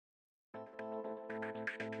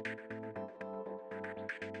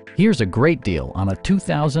Here's a great deal on a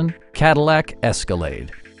 2000 Cadillac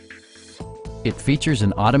Escalade. It features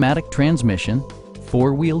an automatic transmission,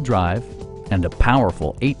 four-wheel drive, and a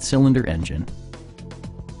powerful 8-cylinder engine.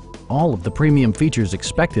 All of the premium features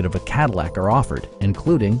expected of a Cadillac are offered,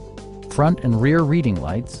 including front and rear reading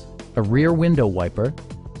lights, a rear window wiper,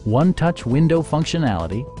 one-touch window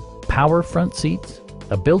functionality, power front seats,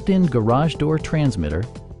 a built-in garage door transmitter,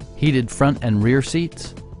 heated front and rear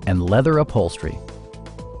seats, and leather upholstery.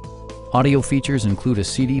 Audio features include a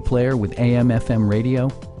CD player with AM/FM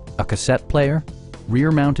radio, a cassette player,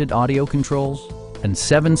 rear-mounted audio controls, and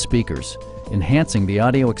 7 speakers, enhancing the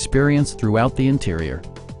audio experience throughout the interior.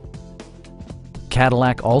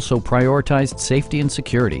 Cadillac also prioritized safety and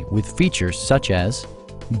security with features such as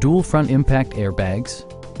dual front impact airbags,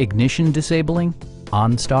 ignition disabling,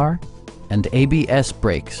 OnStar, and ABS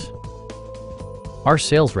brakes. Our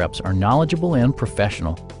sales reps are knowledgeable and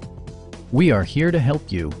professional. We are here to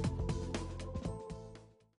help you.